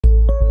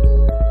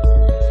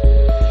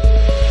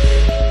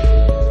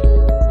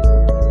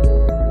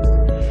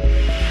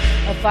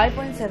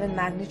5.7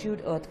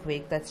 magnitude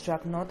earthquake that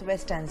struck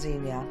northwest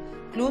Tanzania,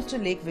 close to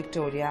Lake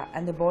Victoria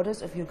and the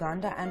borders of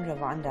Uganda and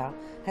Rwanda,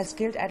 has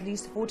killed at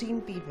least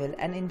 14 people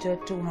and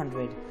injured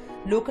 200,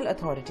 local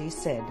authorities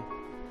said.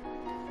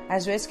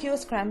 As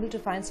rescuers scrambled to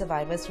find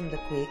survivors from the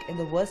quake in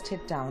the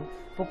worst-hit town,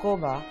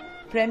 Bukoba,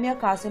 Premier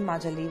Kassim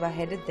Majaliwa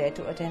headed there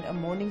to attend a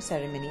mourning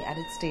ceremony at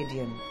its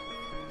stadium.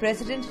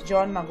 President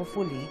John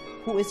Magufuli,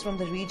 who is from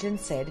the region,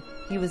 said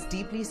he was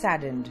deeply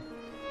saddened.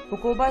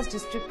 Bukoba's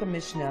District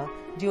Commissioner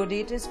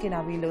Deodatus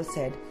Kinawilo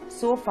said,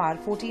 so far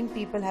 14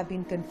 people have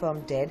been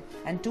confirmed dead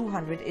and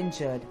 200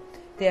 injured.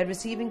 They are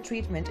receiving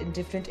treatment in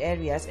different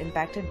areas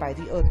impacted by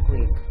the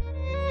earthquake.